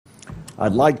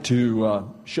I'd like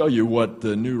to show you what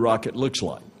the new rocket looks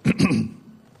like.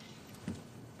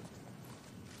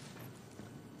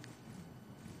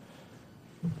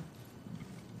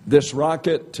 This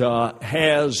rocket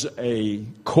has a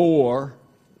core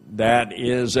that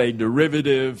is a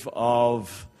derivative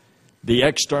of the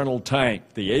external tank,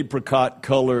 the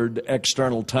apricot-colored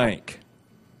external tank.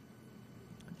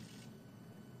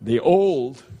 The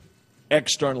old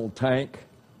external tank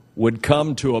would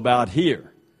come to about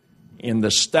here in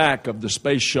the stack of the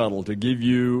space shuttle to give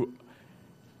you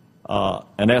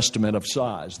an estimate of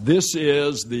size. This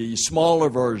is the smaller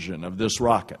version of this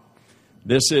rocket.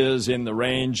 This is in the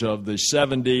range of the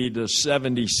 70 to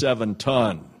 77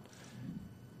 ton.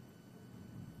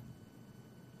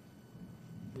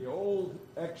 The old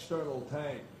external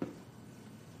tank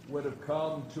would have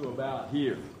come to about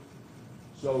here.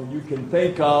 So you can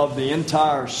think of the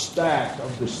entire stack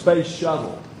of the space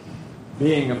shuttle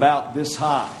being about this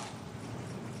high.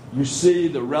 You see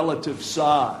the relative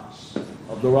size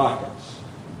of the rockets.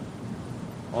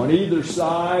 On either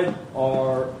side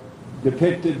are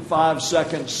depicted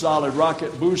 5-second solid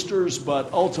rocket boosters,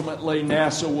 but ultimately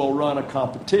NASA will run a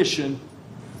competition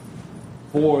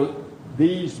for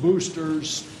these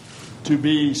boosters to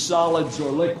be solids or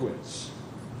liquids.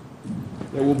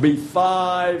 There will be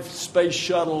 5 space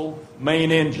shuttle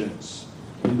main engines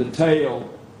in the tail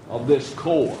of this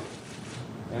core.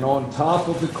 And on top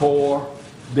of the core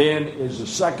then is a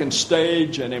second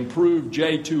stage, an improved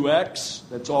J2X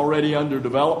that's already under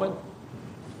development.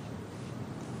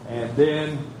 And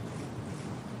then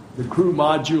the crew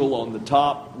module on the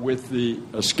top with the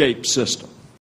escape system.